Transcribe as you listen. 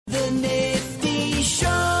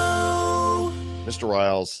Mr.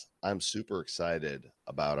 Riles, I'm super excited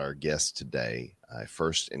about our guest today. I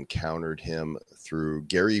first encountered him through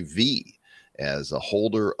Gary V as a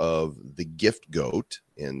holder of the Gift Goat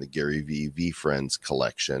in the Gary V Friends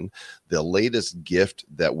collection. The latest gift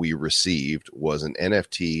that we received was an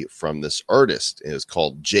NFT from this artist. It is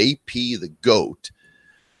called JP the Goat.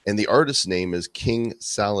 And the artist's name is King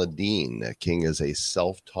Saladeen. King is a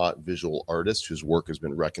self-taught visual artist whose work has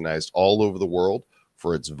been recognized all over the world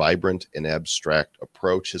for its vibrant and abstract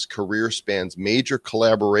approach. His career spans major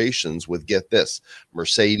collaborations with, get this,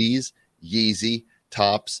 Mercedes, Yeezy,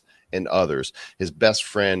 Topps, and others. His best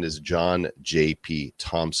friend is John J.P.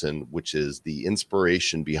 Thompson, which is the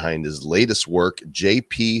inspiration behind his latest work,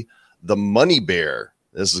 JP the Money Bear.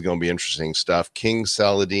 This is going to be interesting stuff. King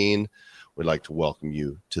Saladeen, we'd like to welcome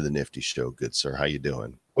you to the Nifty Show. Good sir, how you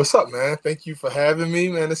doing? What's up, man? Thank you for having me,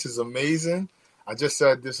 man. This is amazing. I just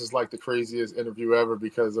said this is like the craziest interview ever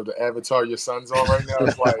because of the avatar your son's on right now.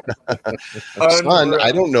 It's like son.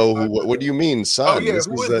 I don't know who. What do you mean, son? Oh yeah,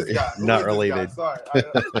 who is this guy? Not related. Sorry.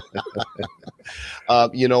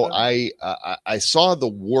 I saw the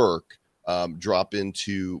work drop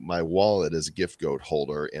into my wallet as a Gift Goat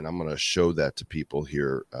holder, and I'm going to show that to people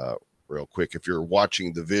here real quick. If you're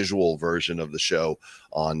watching the visual version of the show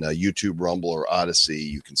on YouTube, Rumble, or Odyssey,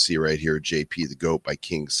 you can see right here, JP the Goat by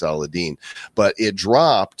King Saladeen. But it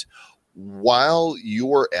dropped while you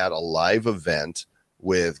were at a live event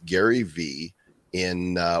with Gary V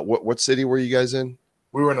in what city were you guys in?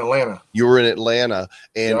 We were in Atlanta. You were in Atlanta,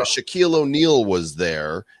 and Yep. Shaquille O'Neal was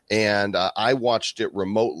there, and I watched it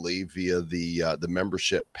remotely via the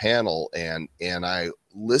membership panel, and I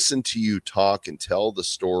listened to you talk and tell the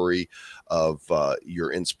story of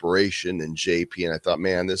your inspiration and JP, and I thought,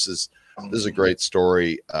 man, this is a great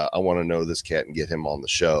story. I want to know this cat and get him on the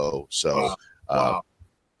show. So Wow.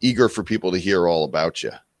 Eager for people to hear all about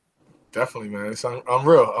you. Definitely, man. I'm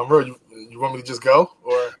real. You want me to just go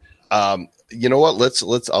or? You know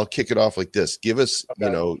what? I'll kick it off like this. Give us,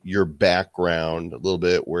 Okay. your background a little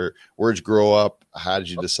bit. Where'd you grow up? How did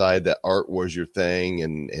you decide that art was your thing?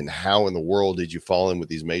 And how in the world did you fall in with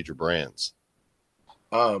these major brands?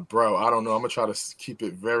 Bro, I don't know. I'm gonna try to keep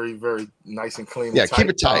it very, very nice and clean. Yeah, and keep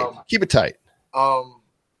it tight. Keep it tight.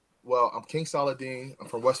 Well, I'm King Saladeen. I'm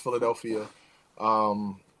from West Philadelphia.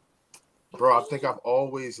 Bro, I think I've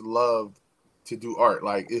always loved to do art.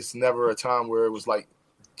 Like, it's never a time where it was like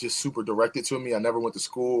just super directed to me. I never went to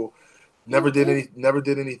school, never did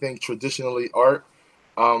anything traditionally art.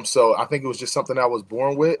 So I think it was just something I was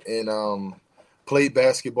born with, and played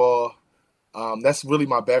basketball. That's really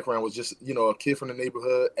my background, was just, a kid from the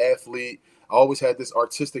neighborhood, athlete. I always had this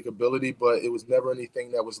artistic ability, but it was never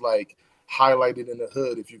anything that was like highlighted in the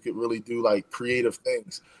hood if you could really do like creative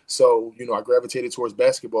things. So, I gravitated towards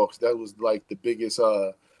basketball because that was like the biggest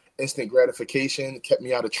instant gratification, kept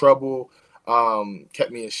me out of trouble,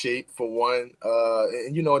 kept me in shape for one.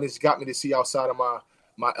 And it's got me to see outside of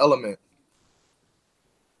my element.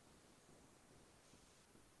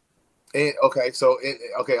 And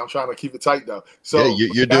I'm trying to keep it tight though. So yeah,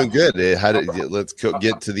 you're doing good. Let's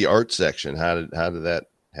get to the art section. How did that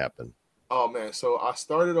happen? Oh man, so I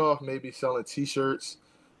started off maybe selling T-shirts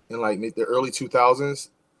in like the early 2000s,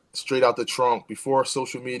 straight out the trunk, before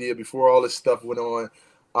social media, before all this stuff went on.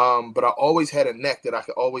 But I always had a neck that I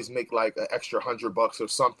could always make like an extra $100 or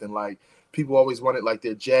something. Like, people always wanted like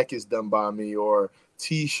their jackets done by me, or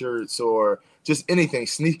T-shirts, or just anything,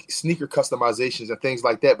 sneaker customizations and things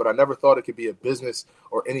like that. But I never thought it could be a business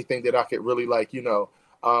or anything that I could really like,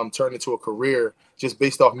 turn into a career, just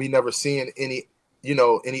based off me never seeing any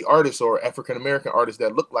artists or African-American artists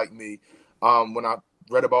that looked like me. When I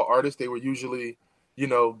read about artists, they were usually,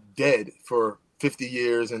 dead for 50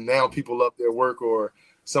 years. And now people love their work, or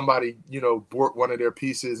somebody, bought one of their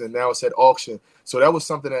pieces and now it's at auction. So that was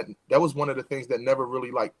something that was one of the things that never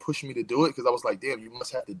really like pushed me to do it, because I was like, damn, you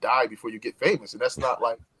must have to die before you get famous. And that's not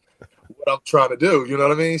like what I'm trying to do. You know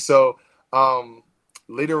what I mean? So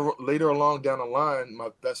later along down the line, my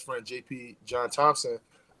best friend, JP John Thompson,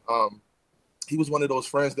 he was one of those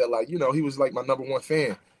friends that, like, he was like my number one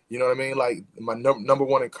fan. You know what I mean? Like, my number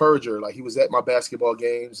one encourager. Like, he was at my basketball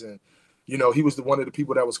games, and, he was one of the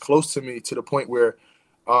people that was close to me, to the point where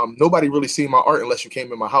nobody really seen my art unless you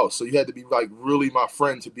came in my house. So you had to be like really my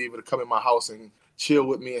friend to be able to come in my house and chill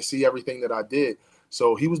with me and see everything that I did.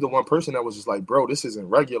 So he was the one person that was just like, bro, this isn't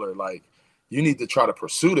regular. Like, you need to try to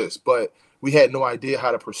pursue this. But we had no idea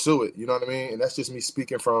how to pursue it. You know what I mean? And that's just me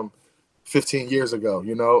speaking from 15 years ago,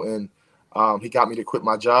 and he got me to quit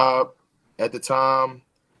my job at the time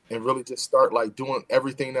and really just start like doing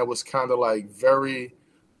everything that was kind of like very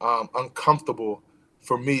uncomfortable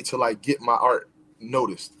for me to like get my art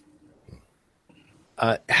noticed.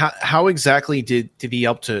 How exactly did he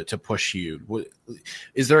help to push you?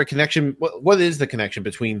 Is there a connection? What is the connection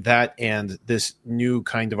between that and this new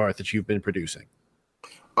kind of art that you've been producing?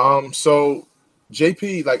 So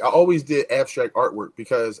JP, like I always did abstract artwork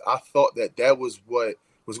because I thought that was what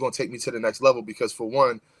was going to take me to the next level. Because for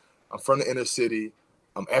one, I'm from the inner city,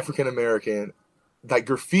 I'm African American. Like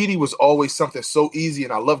graffiti was always something so easy,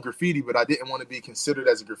 and I love graffiti, but I didn't want to be considered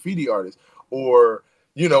as a graffiti artist, or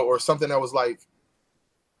or something that was like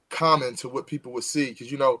common to what people would see.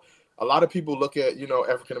 Because a lot of people look at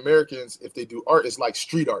African Americans, if they do art, it's like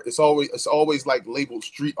street art. It's always like labeled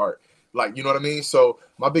street art, like, you know what I mean. So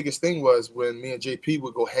my biggest thing was when me and JP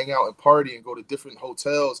would go hang out and party and go to different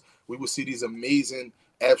hotels, we would see these amazing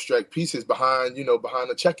abstract pieces behind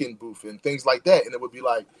the check-in booth and things like that, and it would be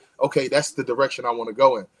like, okay, that's the direction I want to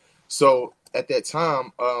go in. So at that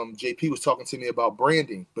time, JP was talking to me about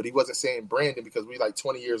branding, but he wasn't saying branding because we like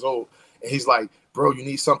 20 years old. And he's like, bro, you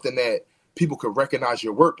need something that people could recognize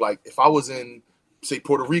your work. Like if I was in, say,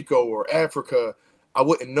 Puerto Rico or Africa, I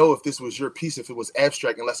wouldn't know if this was your piece, if it was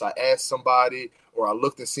abstract, unless I asked somebody or I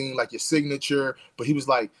looked and seen like your signature. But he was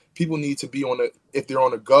like, people need to be if they're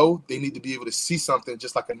on the go, they need to be able to see something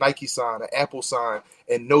just like a Nike sign, an Apple sign,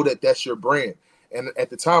 and know that that's your brand. And at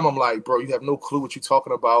the time, I'm like, bro, you have no clue what you're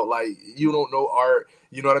talking about. Like, you don't know art.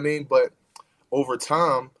 You know what I mean? But over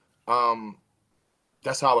time,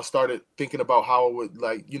 that's how I started thinking about how I would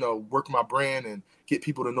work my brand and get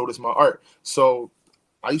people to notice my art. So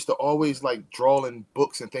I used to always like draw in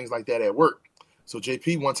books and things like that at work. So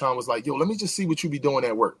JP one time was like, yo, let me just see what you be doing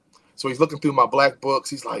at work. So he's looking through my black books.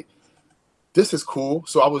 He's like, this is cool.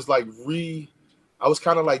 So I was like, I was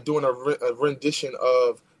kind of like doing a rendition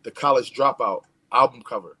of the College Dropout album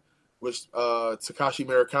cover, which Takashi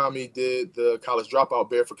Murakami did the College Dropout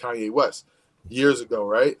bear for Kanye West years ago,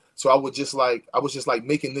 right? So I was just like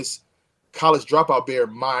making this College Dropout bear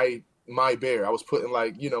my bear. I was putting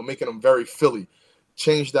making them very Philly,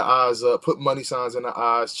 change the eyes up, put money signs in the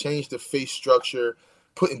eyes, change the face structure,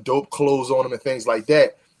 putting dope clothes on them and things like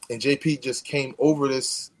that. And JP just came over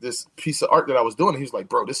this piece of art that I was doing. And he was like,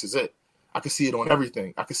 bro, this is it. I could see it on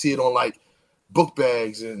everything. I could see it on like book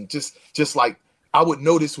bags and just like, I would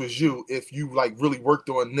know this was you if you like really worked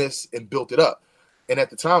on this and built it up. And at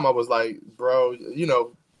the time I was like, bro,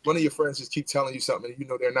 one of your friends just keep telling you something,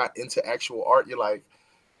 they're not into actual art. You're like,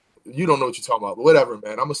 you don't know what you're talking about, but whatever,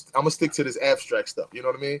 man. I'm gonna stick to this abstract stuff. You know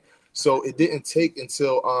what I mean? So it didn't take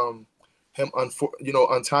until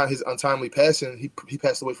his untimely passing. He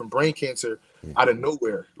passed away from brain cancer out of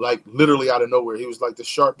nowhere, like literally out of nowhere. He was like the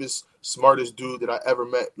sharpest, smartest dude that I ever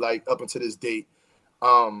met, like up until this date.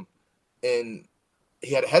 And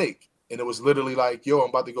he had a headache, and it was literally like, yo, I'm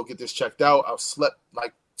about to go get this checked out. I slept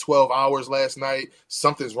like 12 hours last night.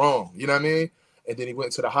 Something's wrong. You know what I mean? And then he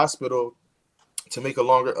went to the hospital. To make a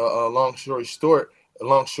long story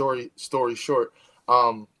short,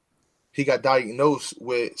 he got diagnosed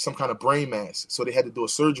with some kind of brain mass. So they had to do a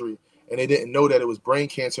surgery, and they didn't know that it was brain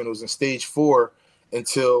cancer, and it was in stage 4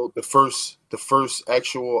 until the first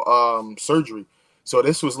actual surgery. So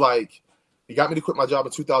this was like, he got me to quit my job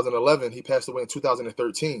in 2011. He passed away in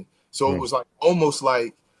 2013. So it was like almost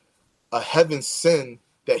like a heaven send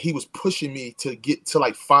that he was pushing me to get to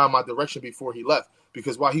like find my direction before he left.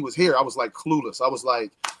 Because while he was here, I was like clueless. I was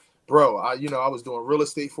like, bro, I was doing real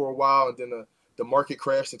estate for a while, and then the market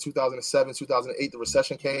crashed in 2007, 2008. The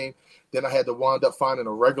recession came. Then I had to wind up finding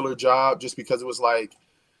a regular job just because it was like,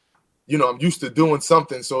 I'm used to doing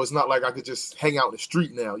something, so it's not like I could just hang out in the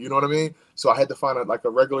street now. You know what I mean? So I had to find a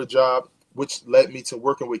regular job, which led me to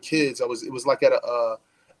working with kids. It was like at a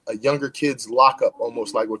younger kids lockup,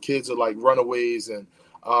 almost like where kids are like runaways and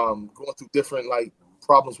going through different like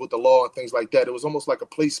problems with the law and things like that. It was almost like a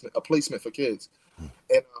placement for kids.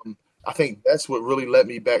 And I think that's what really led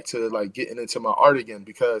me back to like getting into my art again,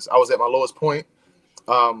 because I was at my lowest point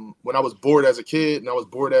when I was bored as a kid and I was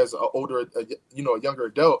bored as a younger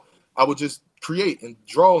adult. I would just create and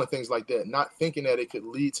draw and things like that, not thinking that it could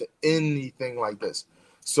lead to anything like this.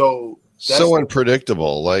 So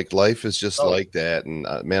unpredictable. Like life is just like that. And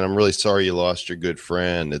man, I'm really sorry you lost your good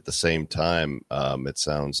friend. At the same time, it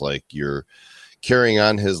sounds like you're carrying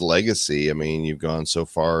on his legacy. I mean, you've gone so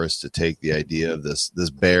far as to take the idea of this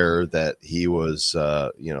bear that he was,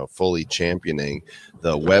 fully championing.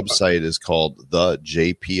 The website is called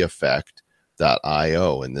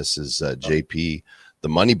thejpeffect.io, and this is JP, the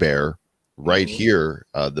Money Bear, right here.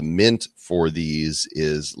 The mint for these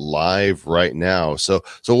is live right now. So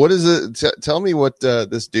what is it? Tell me what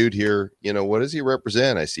this dude here, what does he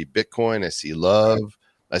represent? I see Bitcoin, I see love,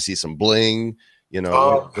 I see some bling.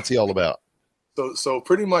 What's he all about? So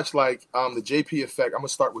pretty much like the JP effect. I'm gonna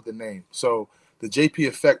start with the name. So the JP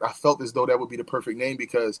effect, I felt as though that would be the perfect name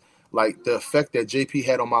because like the effect that JP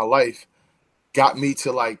had on my life got me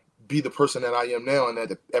to like be the person that I am now and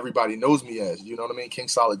that everybody knows me as, you know what I mean? King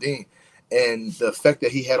Saladeen. And the effect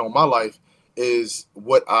that he had on my life is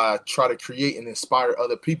what I try to create and inspire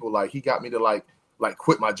other people. Like he got me to like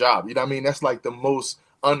quit my job. You know what I mean? That's like the most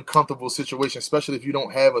uncomfortable situation, especially if you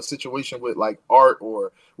don't have a situation with like art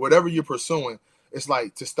or whatever you're pursuing. It's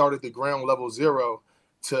like to start at the ground level zero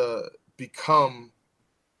to become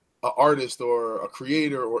an artist or a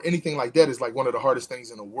creator or anything like that is like one of the hardest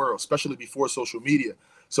things in the world, especially before social media.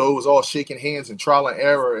 So it was all shaking hands and trial and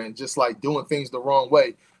error and just like doing things the wrong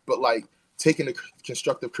way, but like taking the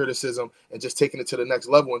constructive criticism and just taking it to the next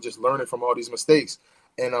level and just learning from all these mistakes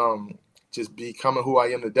and just becoming who I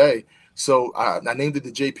am today. So I named it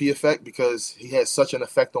the JP effect because he has such an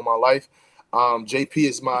effect on my life. JP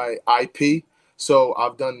is my IP. So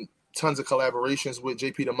I've done tons of collaborations with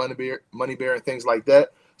JP the Money Bear and things like that.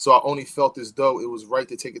 So I only felt as though it was right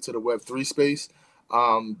to take it to the Web3 space.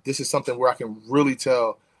 This is something where I can really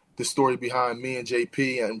tell the story behind me and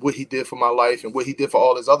JP and what he did for my life and what he did for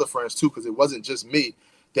all his other friends too, because it wasn't just me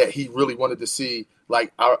that he really wanted to see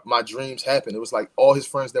like my dreams happen. It was like all his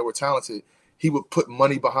friends that were talented, he would put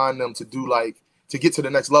money behind them to do like to get to the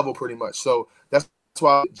next level pretty much. So that's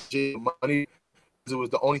why money, it was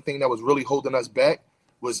the only thing that was really holding us back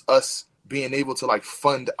was us being able to like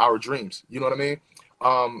fund our dreams. You know what I mean?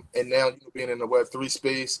 And now being in the Web3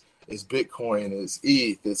 space, it's Bitcoin, it's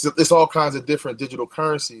ETH, it's all kinds of different digital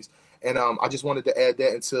currencies. And I just wanted to add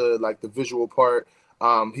that into like the visual part.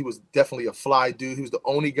 He was definitely a fly dude. He was the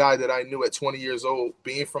only guy that I knew at 20 years old,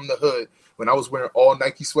 being from the hood, when I was wearing all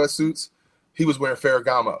Nike sweatsuits, he was wearing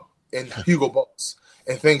Ferragamo and Hugo Boss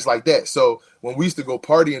and things like that. So when we used to go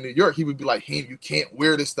party in New York, he would be like, hey, you can't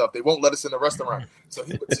wear this stuff. They won't let us in the restaurant. So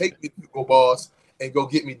he would take me to Hugo Boss and go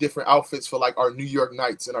get me different outfits for like our New York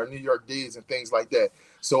nights and our New York days and things like that.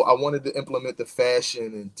 So I wanted to implement the fashion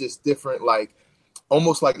and just different, like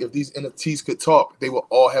almost like if these NFTs could talk, they will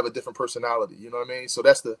all have a different personality. You know what I mean? So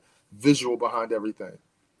that's the visual behind everything.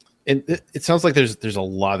 And it sounds like there's a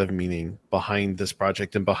lot of meaning behind this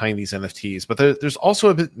project and behind these NFTs, but there's also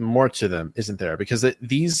a bit more to them, isn't there? Because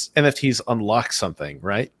these NFTs unlock something,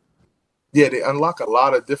 right? Yeah, they unlock a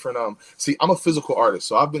lot of different. See, I'm a physical artist,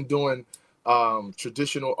 so I've been doing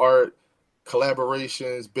traditional art,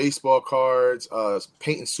 collaborations, baseball cards,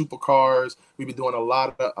 painting supercars. We've been doing a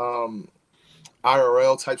lot of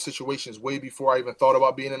IRL type situations way before I even thought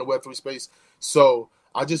about being in the Web3 space. So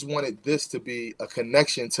I just wanted this to be a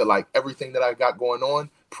connection to like everything that I got going on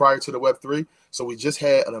prior to the Web3. So we just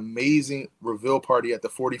had an amazing reveal party at the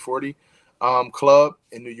 4040 Club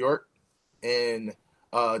in New York. And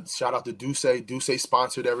shout out to Duce. Duce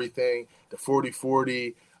sponsored everything. The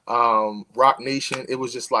 4040, Rock Nation. It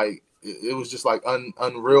was just like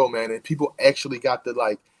unreal, man. And people actually got to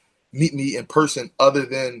like meet me in person other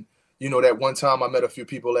than, you know, that one time I met a few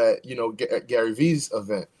people at, you know, at Gary V's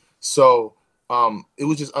event. So it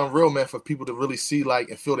was just unreal, man, for people to really see like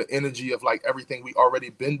and feel the energy of like everything we already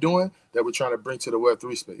been doing that we're trying to bring to the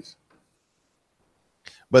Web3 space.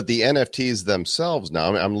 But the NFTs themselves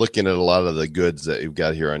now, I'm looking at a lot of the goods that you've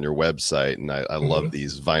got here on your website, and I love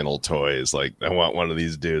these vinyl toys. Like I want one of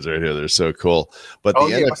these dudes right here. They're so cool. But I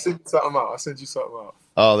sent you something out.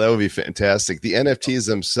 Oh, that would be fantastic. The NFTs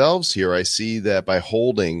themselves here, I see that by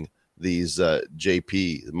holding these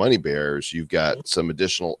JP Money Bears, you've got some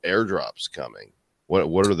additional airdrops coming.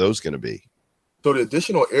 What are those going to be? So the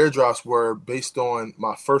additional airdrops were based on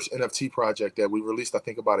my first NFT project that we released, I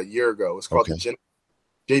think, about a year ago. It's called the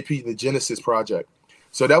JP the Genesis project.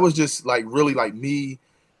 So that was just like really like me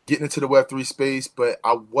getting into the Web3 space, but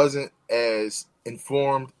I wasn't as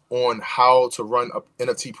informed on how to run an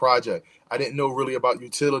NFT project. I didn't know really about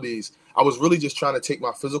utilities. I was really just trying to take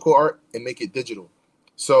my physical art and make it digital.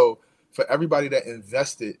 So for everybody that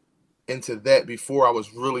invested into that before I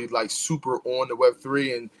was really like super on the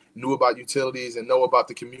Web3 and knew about utilities and know about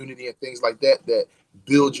the community and things like that, that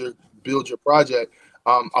build your project,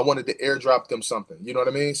 I wanted to airdrop them something. You know what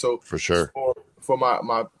I mean? So for sure, for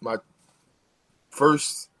my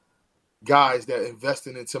first guys that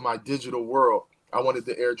invested into my digital world, I wanted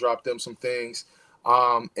to airdrop them some things.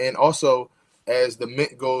 And also, as the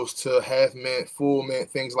mint goes to half mint, full mint,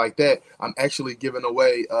 things like that, I'm actually giving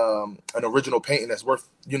away an original painting that's worth,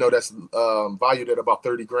 you know, that's valued at about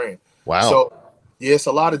 30 grand. Wow. So yeah, it's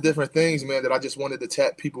a lot of different things, man, that I just wanted to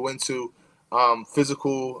tap people into,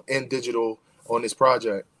 physical and digital, on this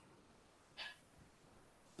project.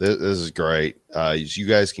 This is great. You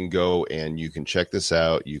guys can go and you can check this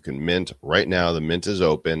out. You can mint right now. The mint is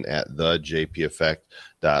open at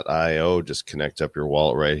thejpeffect.io. Just connect up your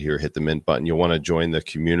wallet right here. Hit the mint button. You'll want to join the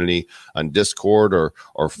community on Discord or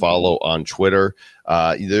follow on Twitter.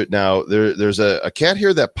 There's a cat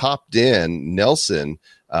here that popped in, Nelson.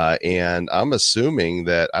 And I'm assuming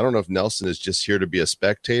that I don't know if Nelson is just here to be a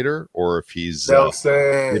spectator or if he's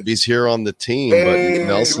here on the team. Hey, but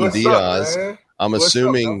Nelson Diaz, up, I'm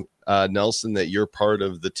assuming Nelson that you're part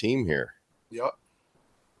of the team here. Yep.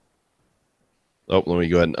 Oh, let me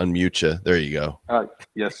go ahead and unmute you. There you go.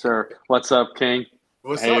 Yes, sir. What's up, King?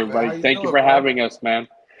 What's hey, up, everybody. man? Thank you for having us, man.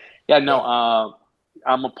 Yeah, no,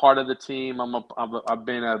 I'm a part of the team. I've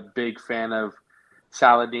been a big fan of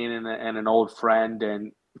Saladeen and an old friend,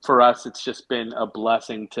 and for us, it's just been a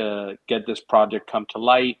blessing to get this project come to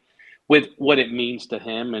light with what it means to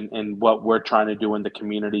him and what we're trying to do in the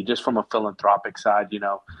community, just from a philanthropic side.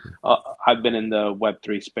 I've been in the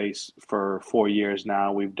Web3 space for 4 years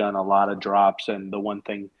now. We've done a lot of drops, and the one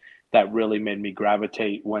thing that really made me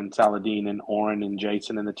gravitate when Saladeen and Oren and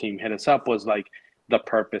Jason and the team hit us up was like the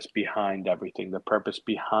purpose behind everything, the purpose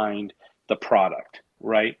behind the product,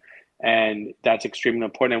 right? And that's extremely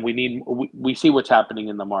important. And we see what's happening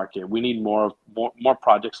in the market. We need more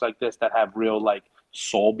projects like this that have real like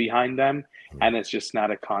soul behind them. And it's just not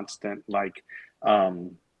a constant like,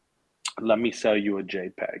 let me sell you a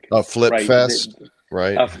JPEG. A flip fest,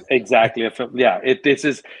 right? Exactly. This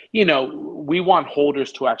is, we want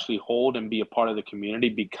holders to actually hold and be a part of the community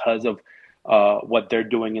because of what they're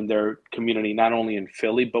doing in their community, not only in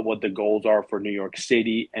Philly, but what the goals are for New York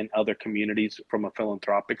City and other communities from a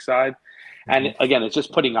philanthropic side. And again, it's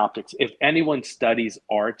just putting optics. If anyone studies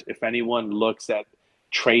art, if anyone looks at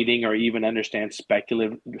trading or even understands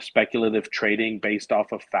speculative trading based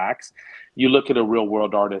off of facts, you look at a real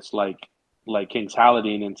world artist like King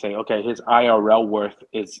Saladeen and say, okay, his IRL worth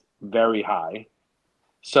is very high.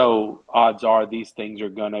 So odds are these things are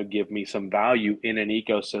going to give me some value in an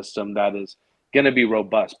ecosystem that is going to be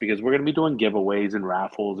robust, because we're going to be doing giveaways and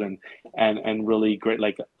raffles and really great,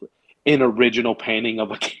 like an original painting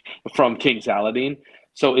from King Saladeen.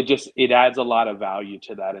 So it adds a lot of value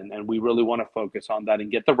to that. And we really want to focus on that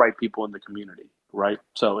and get the right people in the community. Right.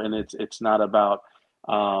 So, and it's not about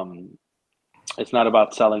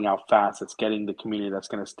selling out fast. It's getting the community that's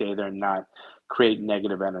going to stay there and not create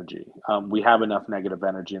negative energy. We have enough negative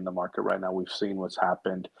energy in the market right now. We've seen what's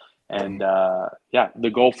happened. And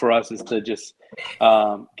the goal for us is to just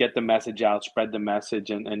get the message out, spread the message,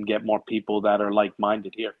 and get more people that are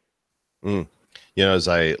like-minded here. As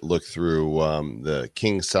I look through the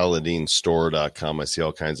KingSaladeenStore.com, I see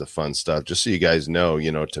all kinds of fun stuff. Just so you guys know,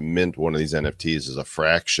 to mint one of these NFTs is a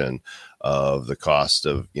fraction of the cost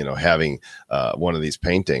of, having one of these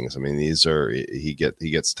paintings. I mean, he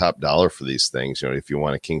gets top dollar for these things. If you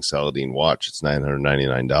want a King Saladeen watch, it's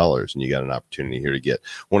 $999, and you got an opportunity here to get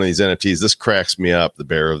one of these NFTs. This cracks me up, the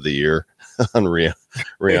Bear of the Year on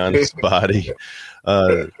Rihanna's body.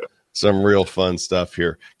 Some real fun stuff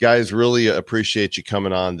here. Guys, really appreciate you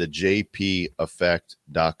coming on. The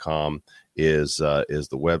jpeffect.com is the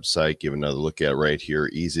website. Give another look at it right here.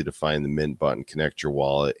 Easy to find the mint button, connect your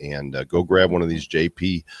wallet, and go grab one of these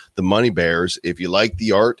JP, the Money Bears. If you like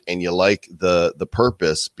the art and you like the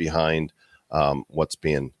purpose behind what's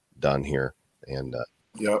being done here. And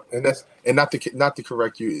and not to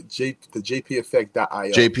correct you, the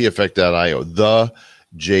jpeffect.io. jpeffect.io. The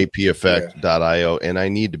jpeffect.io, and I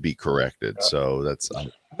need to be corrected. So that's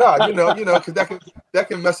because that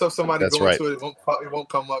can mess up somebody going to it. It won't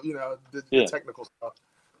come up, the technical stuff.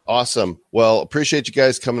 Awesome. Well, appreciate you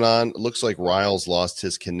guys coming on. It looks like Ryle's lost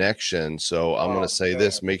his connection. So I'm going to say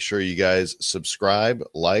this. Make sure you guys subscribe,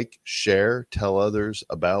 like, share, tell others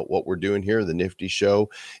about what we're doing here. The Nifty Show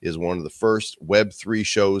is one of the first Web3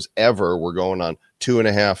 shows ever. We're going on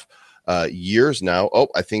 2.5 years now. Oh,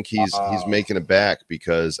 I think he's making it back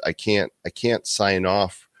because I can't sign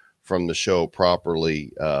off from the show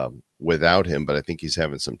properly without him, but I think he's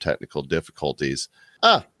having some technical difficulties.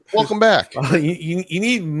 Welcome back. You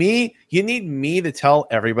need me to tell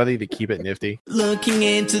everybody to keep it nifty. Looking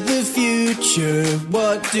into the future,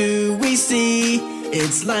 what do we see?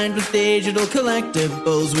 It's lined with digital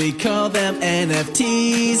collectibles, we call them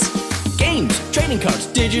NFTs. Games, trading cards,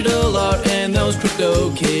 digital art, and those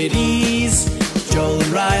crypto kitties. Joel and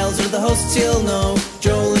Riles are the hosts, you'll know.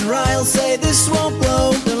 Joel and Riles say this won't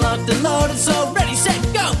blow. They're locked and loaded, so ready, set,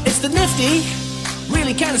 go. It's the Nifty,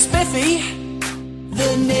 really kind of spiffy.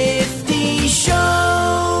 The Nifty Show.